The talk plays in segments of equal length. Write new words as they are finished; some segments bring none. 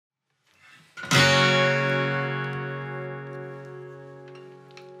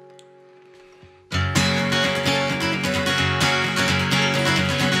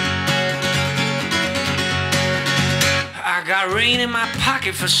in my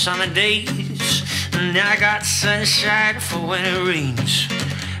pocket for sunny days, and I got sunshine for when it rains.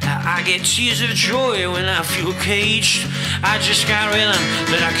 I get tears of joy when I feel caged. I just got rhythm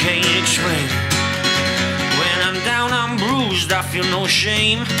that I can't explain. When I'm down, I'm bruised, I feel no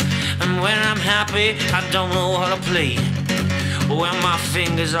shame. And when I'm happy, I don't know how to play. When my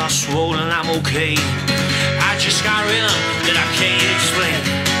fingers are swollen, I'm okay. I just got rhythm that I can't explain.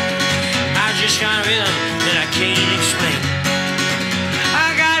 I just got rhythm that I can't explain.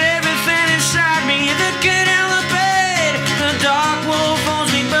 I got everything inside me, the good and the bad. The dark wolf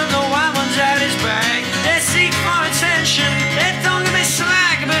owns me, but the white one's at his back. They seek for attention, they don't give me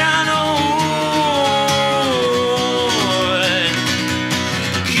slack, but I know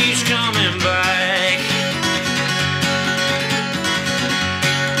it keeps coming back.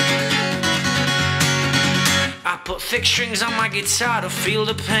 I put thick strings on my guitar to feel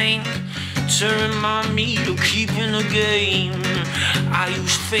the pain, to remind me to keep in the game. I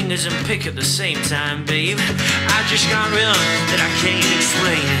use fingers and pick at the same time, babe. I just got rhythm that I can't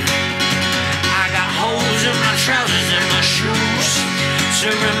explain. I got holes in my trousers and my shoes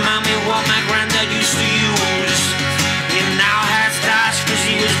to remind me what my granddad used to use. He now has died cause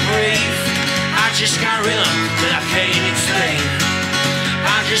he was brave. I just got rhythm that I can't explain.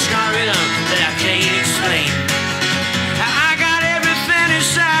 I just got rhythm that I can't explain. I got everything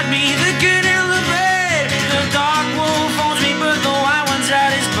inside me, the good and the bad. The dark wolf owns me, but the white one's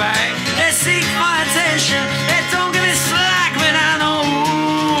at his back. They seek my attention, they don't give me slack, but I know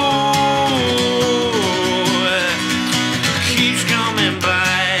it keeps coming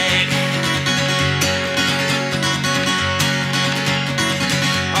back.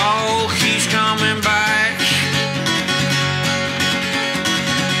 Oh, keeps coming back.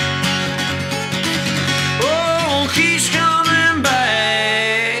 Oh, keeps coming back.